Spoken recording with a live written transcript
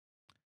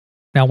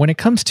Now, when it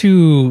comes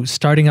to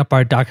starting up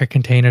our Docker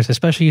containers,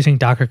 especially using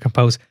Docker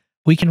Compose,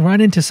 we can run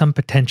into some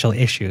potential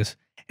issues.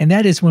 And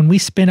that is when we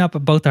spin up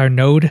both our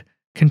Node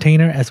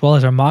container as well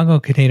as our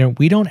Mongo container,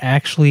 we don't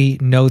actually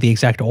know the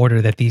exact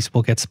order that these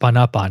will get spun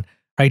up on,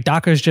 right?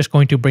 Docker is just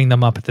going to bring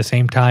them up at the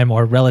same time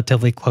or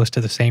relatively close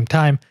to the same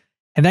time.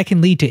 And that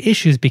can lead to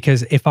issues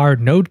because if our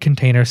Node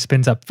container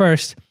spins up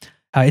first,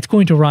 it's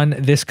going to run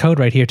this code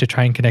right here to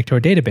try and connect to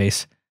our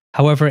database.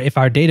 However, if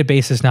our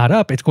database is not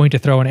up, it's going to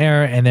throw an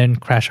error and then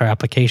crash our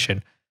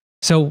application.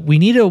 So we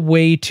need a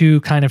way to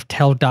kind of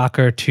tell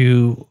Docker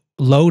to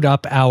load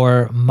up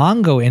our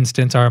Mongo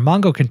instance, our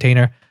Mongo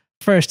container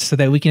first, so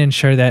that we can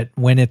ensure that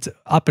when it's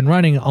up and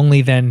running,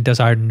 only then does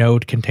our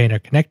Node container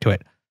connect to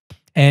it.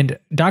 And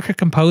Docker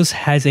Compose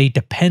has a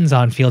depends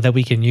on field that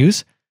we can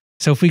use.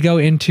 So if we go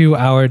into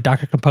our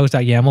Docker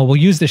Compose.yaml, we'll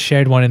use the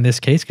shared one in this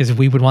case because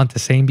we would want the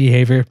same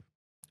behavior,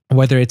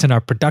 whether it's in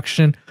our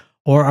production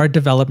or our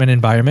development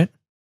environment.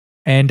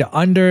 And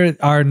under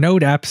our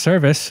Node app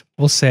service,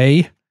 we'll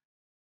say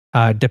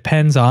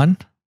depends _on,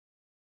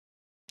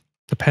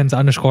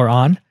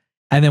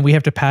 and then we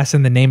have to pass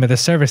in the name of the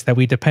service that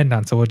we depend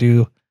on. So we'll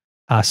do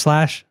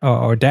slash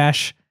or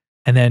dash,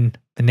 and then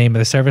the name of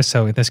the service.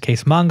 So in this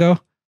case, Mongo.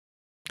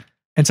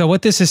 And so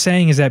what this is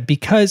saying is that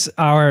because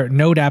our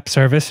Node app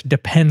service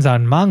depends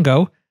on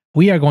Mongo,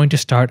 we are going to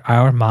start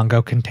our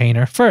Mongo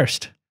container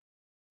first.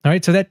 All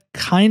right, so that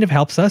kind of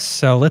helps us.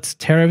 So let's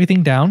tear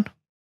everything down.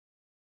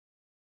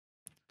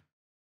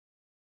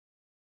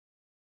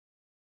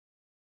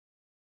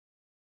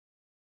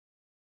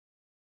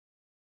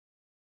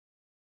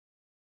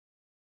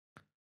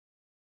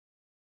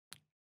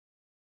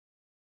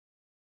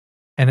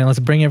 And then let's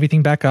bring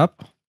everything back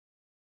up.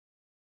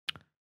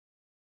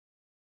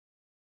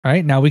 All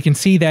right, now we can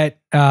see that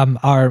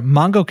our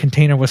Mongo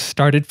container was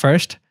started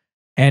first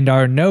and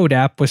our Node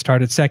app was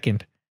started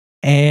second.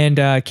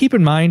 And keep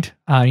in mind,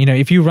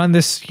 if you run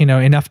this,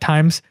 enough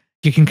times,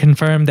 you can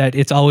confirm that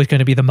it's always going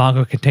to be the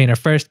Mongo container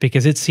first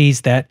because it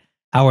sees that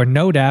our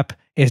Node app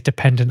is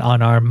dependent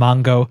on our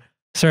Mongo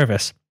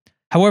service.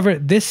 However,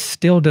 this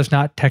still does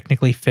not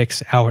technically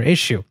fix our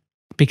issue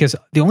because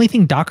the only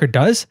thing Docker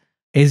does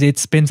is it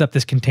spins up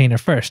this container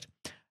first.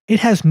 It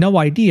has no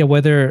idea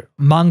whether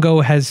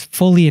Mongo has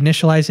fully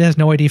initialized. It has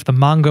no idea if the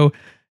Mongo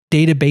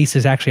database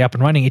is actually up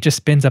and running. It just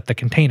spins up the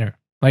container.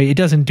 Right? It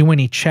doesn't do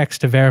any checks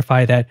to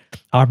verify that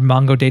our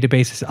Mongo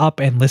database is up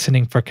and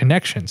listening for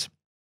connections.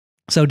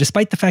 So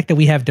despite the fact that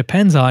we have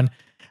depends on,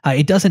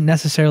 it doesn't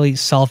necessarily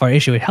solve our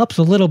issue. It helps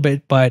a little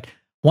bit, but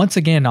once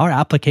again, our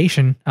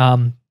application,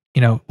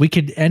 we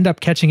could end up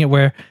catching it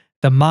where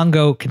the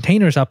Mongo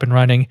container is up and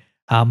running,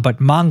 but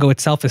Mongo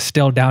itself is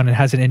still down and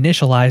hasn't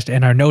initialized,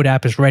 and our Node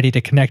app is ready to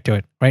connect to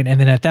it, right? And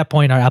then at that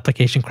point, our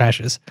application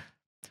crashes.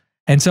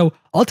 And so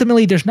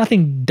ultimately, there's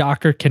nothing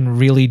Docker can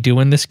really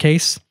do in this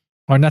case,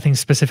 or nothing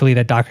specifically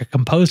that Docker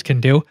Compose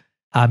can do.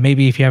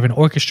 Maybe if you have an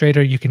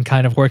orchestrator, you can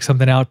kind of work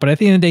something out. But at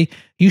the end of the day,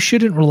 you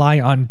shouldn't rely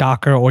on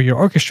Docker or your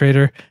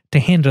orchestrator to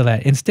handle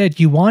that.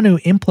 Instead, you want to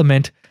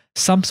implement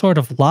some sort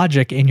of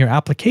logic in your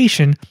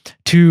application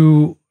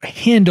to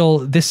handle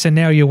this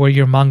scenario where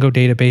your Mongo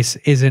database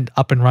isn't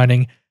up and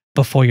running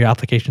before your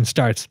application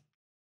starts.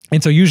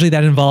 And so usually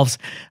that involves,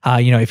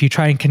 if you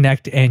try and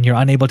connect and you're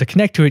unable to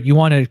connect to it, you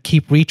want to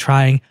keep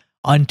retrying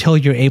until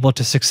you're able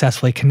to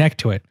successfully connect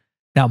to it.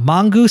 Now,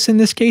 Mongoose in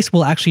this case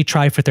will actually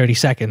try for 30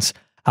 seconds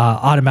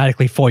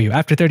automatically for you.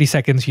 After 30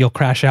 seconds, you'll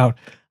crash out.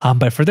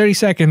 But for 30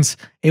 seconds,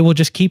 it will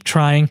just keep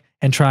trying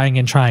and trying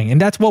and trying.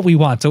 And that's what we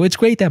want. So it's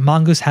great that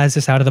Mongoose has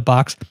this out of the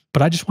box,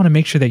 but I just want to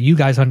make sure that you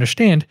guys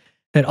understand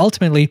that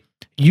ultimately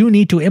you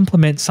need to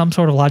implement some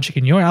sort of logic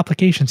in your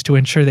applications to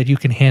ensure that you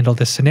can handle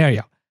this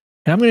scenario.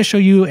 And I'm going to show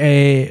you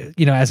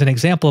as an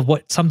example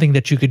of something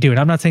that you could do. And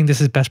I'm not saying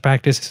this is best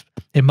practice.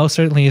 It most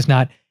certainly is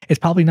not. It's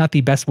probably not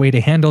the best way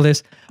to handle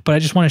this, but I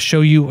just want to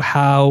show you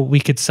how we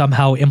could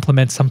somehow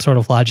implement some sort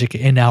of logic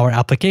in our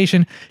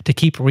application to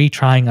keep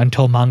retrying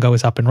until Mongo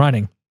is up and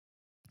running.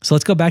 So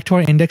let's go back to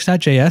our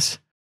index.js.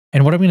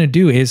 And what I'm going to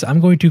do is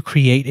I'm going to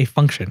create a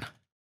function.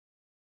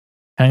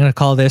 And I'm going to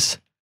call this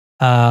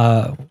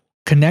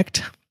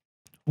connect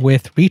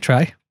with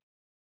retry.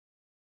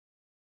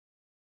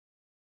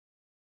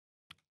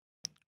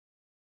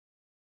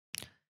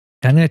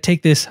 And I'm going to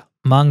take this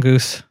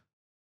mongoose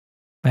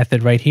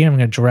method right here. I'm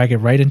going to drag it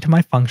right into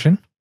my function.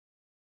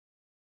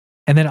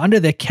 And then under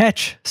the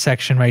catch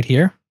section right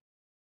here,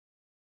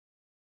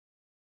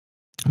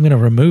 I'm going to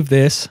remove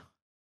this.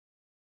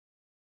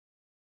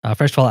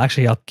 First of all,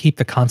 actually, I'll keep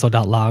the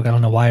console.log. I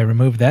don't know why I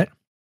removed that.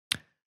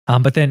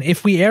 But then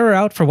if we error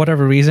out for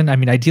whatever reason,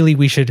 ideally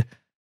we should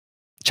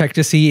check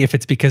to see if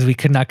it's because we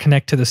could not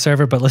connect to the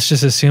server, but let's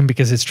just assume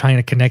because it's trying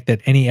to connect that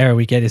any error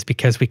we get is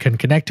because we couldn't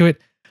connect to it.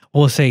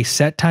 We'll say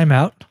set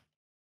timeout,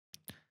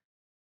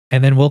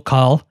 and then we'll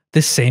call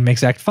this same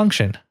exact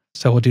function.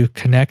 So we'll do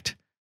connect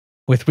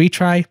with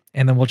retry,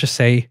 and then we'll just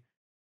say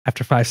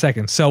after 5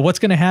 seconds. So what's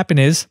going to happen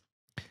is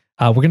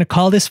we're going to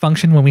call this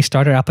function when we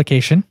start our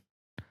application,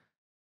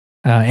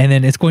 and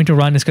then it's going to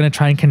run. It's going to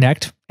try and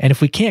connect. And if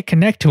we can't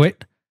connect to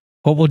it,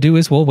 what we'll do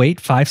is we'll wait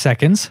 5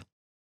 seconds.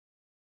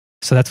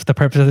 So that's the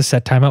purpose of the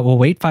set timeout. We'll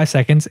wait 5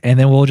 seconds and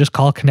then we'll just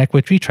call connect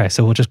with retry.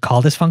 So we'll just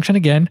call this function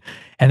again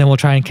and then we'll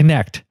try and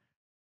connect.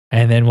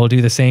 And then we'll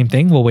do the same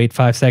thing. We'll wait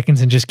 5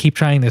 seconds and just keep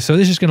trying this. So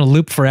this is going to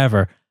loop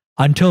forever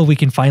until we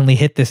can finally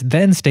hit this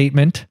then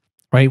statement,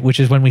 right? Which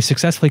is when we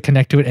successfully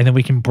connect to it and then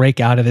we can break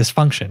out of this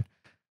function.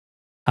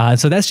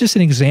 So that's just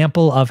an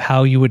example of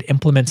how you would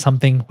implement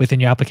something within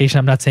your application.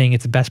 I'm not saying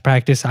it's best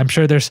practice. I'm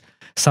sure there's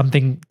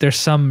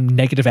some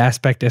negative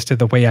aspect as to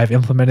the way I've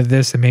implemented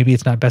this, and maybe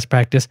it's not best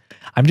practice.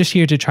 I'm just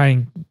here to try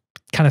and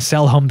kind of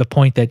sell home the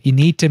point that you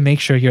need to make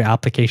sure your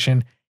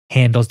application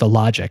handles the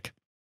logic.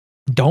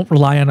 Don't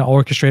rely on an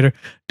orchestrator.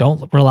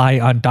 Don't rely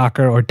on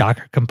Docker or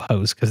Docker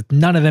Compose, because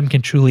none of them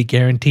can truly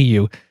guarantee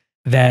you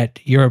that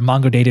your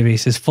Mongo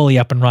database is fully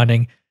up and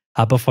running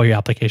before your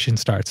application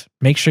starts.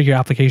 Make sure your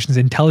application is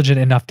intelligent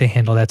enough to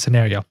handle that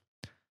scenario.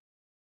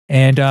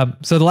 And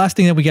so the last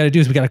thing that we got to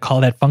do is we got to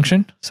call that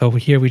function. So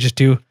here we just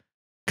do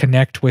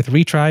connect with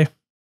retry.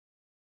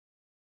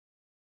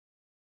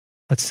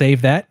 Let's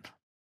save that.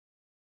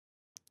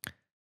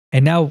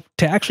 And now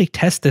to actually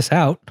test this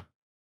out,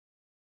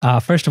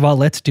 first of all,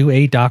 let's do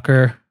a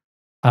Docker.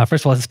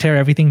 First of all, let's tear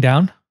everything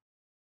down.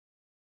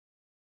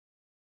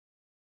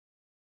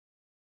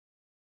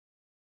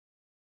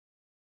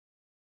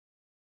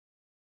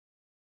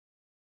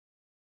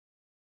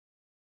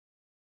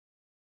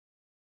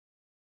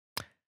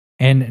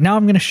 And now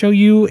I'm going to show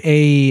you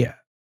a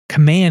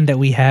command that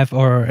we have,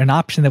 or an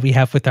option that we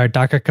have with our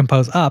Docker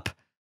Compose up.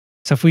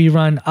 So if we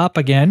run up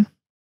again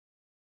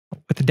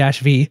with the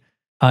 -v,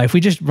 if we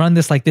just run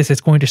this like this,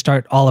 it's going to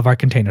start all of our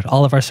containers,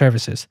 all of our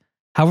services.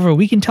 However,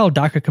 we can tell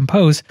Docker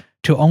Compose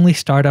to only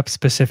start up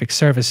specific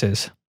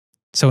services.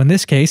 So in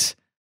this case,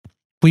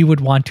 we would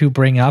want to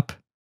bring up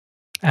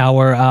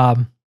our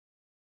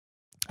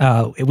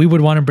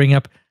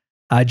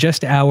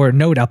just our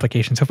node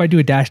application. So if I do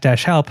a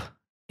 --help,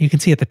 you can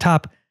see at the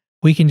top,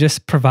 we can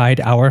just provide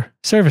our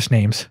service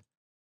names.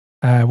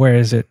 Where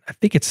is it? I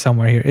think it's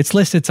somewhere here. It's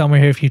listed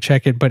somewhere here if you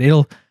check it, but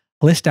it'll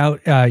list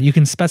out, you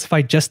can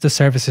specify just the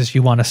services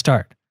you want to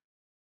start.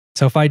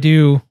 So if I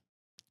do,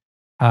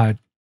 and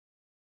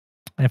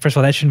first of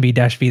all, that shouldn't be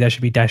 -v, that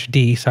should be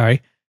 -d,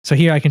 sorry. So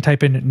here I can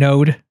type in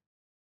node-app,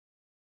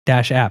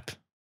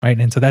 right?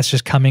 And so that's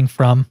just coming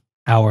from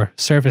our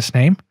service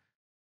name.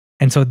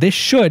 And so this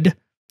should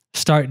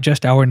start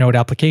just our node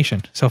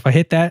application. So if I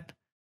hit that,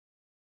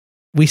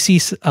 we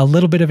see a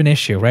little bit of an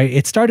issue, right?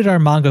 It started our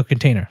Mongo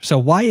container. So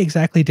why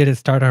exactly did it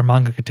start our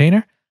Mongo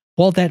container?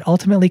 Well, that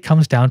ultimately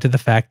comes down to the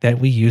fact that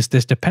we use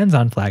this depends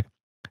on flag.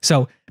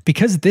 So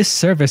because this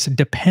service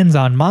depends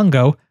on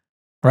Mongo,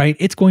 right,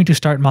 it's going to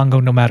start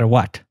Mongo no matter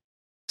what.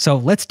 So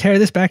let's tear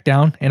this back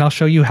down and I'll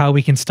show you how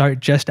we can start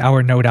just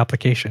our node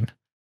application.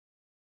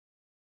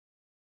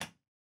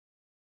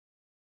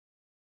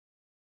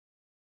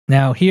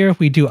 Now here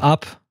we do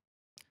up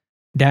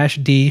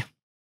 -d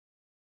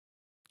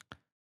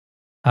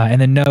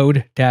and then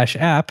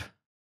node-app.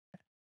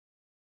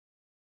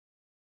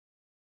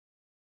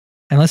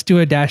 And let's do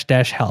a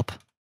 --help.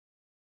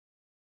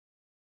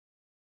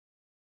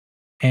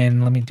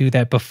 And let me do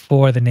that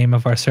before the name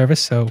of our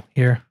service. So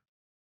here.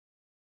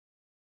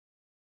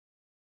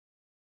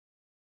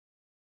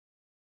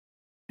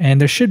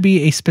 And there should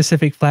be a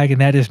specific flag,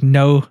 and that is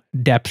no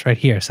depth right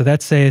here. So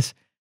that says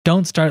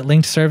don't start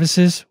linked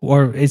services,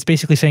 or it's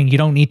basically saying you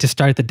don't need to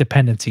start the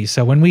dependencies.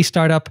 So when we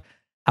start up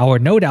our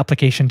node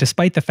application,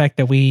 despite the fact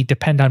that we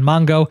depend on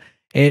Mongo,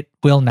 it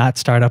will not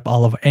start up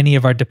any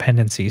of our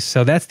dependencies.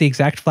 So that's the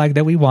exact flag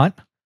that we want.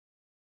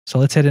 So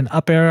let's hit an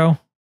up arrow,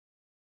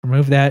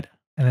 remove that,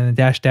 and then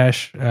the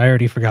 --. I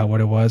already forgot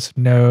what it was.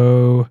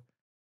 No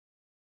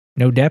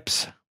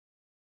depths.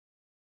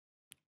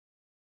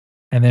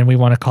 And then we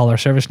want to call our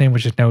service name,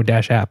 which is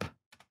node-app.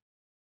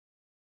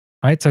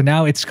 All right, so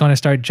now it's going to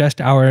start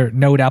just our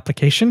node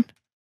application.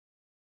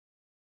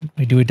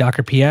 We do a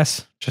Docker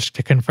PS just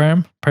to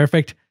confirm.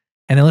 Perfect.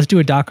 And then let's do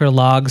a Docker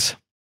logs.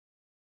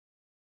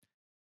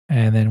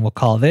 And then we'll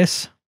call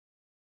this.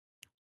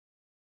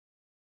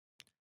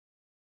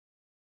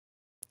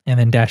 And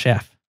then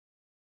 -f.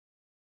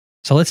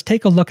 So let's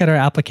take a look at our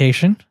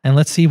application and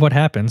let's see what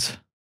happens.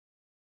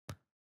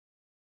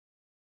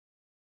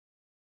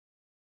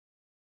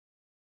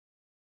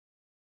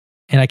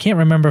 And I can't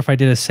remember if I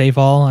did a save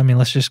all. I mean,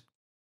 let's just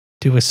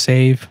do a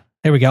save.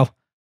 There we go.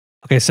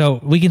 Okay, so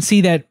we can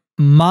see that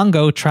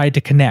Mongo tried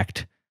to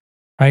connect,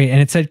 right? And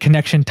it said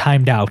connection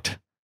timed out.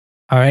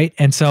 All right.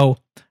 And so,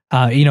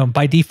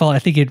 by default, I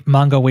think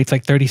Mongo waits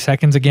like 30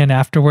 seconds again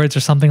afterwards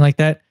or something like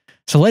that.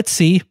 So let's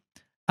see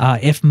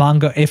if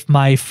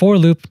my for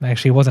loop,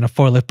 actually it wasn't a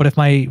for loop, but if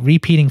my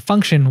repeating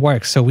function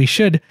works. So we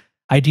should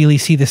ideally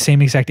see the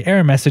same exact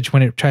error message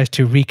when it tries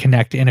to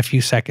reconnect in a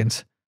few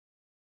seconds.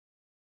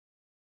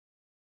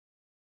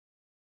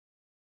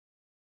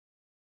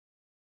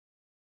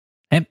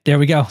 And there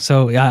we go.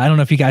 So I don't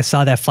know if you guys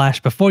saw that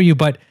flash before you,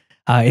 but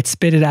it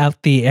spitted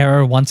out the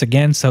error once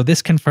again. So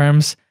this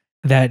confirms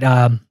that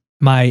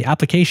my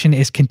application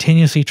is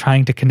continuously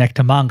trying to connect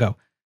to Mongo.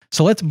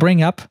 So let's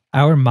bring up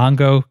our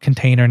Mongo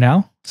container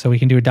now. So we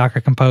can do a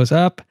Docker compose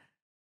up,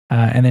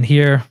 and then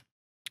here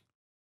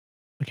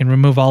we can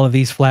remove all of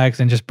these flags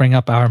and just bring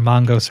up our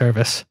Mongo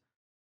service.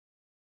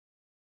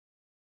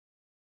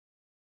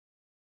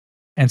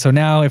 And so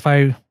now if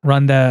I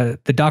run the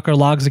Docker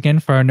logs again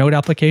for our Node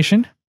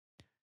application,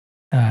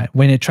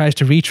 when it tries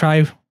to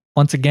retry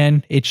once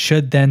again, it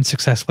should then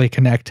successfully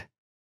connect.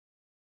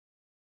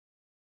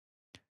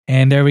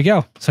 And there we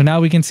go. So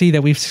now we can see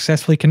that we've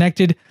successfully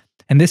connected,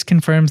 and this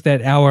confirms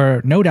that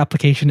our Node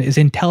application is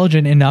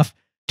intelligent enough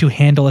to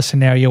handle a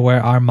scenario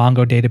where our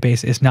Mongo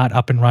database is not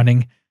up and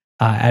running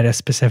at a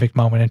specific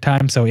moment in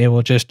time. So it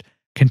will just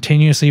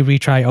continuously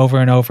retry over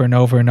and over and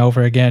over and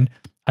over again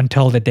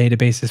until the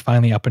database is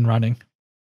finally up and running.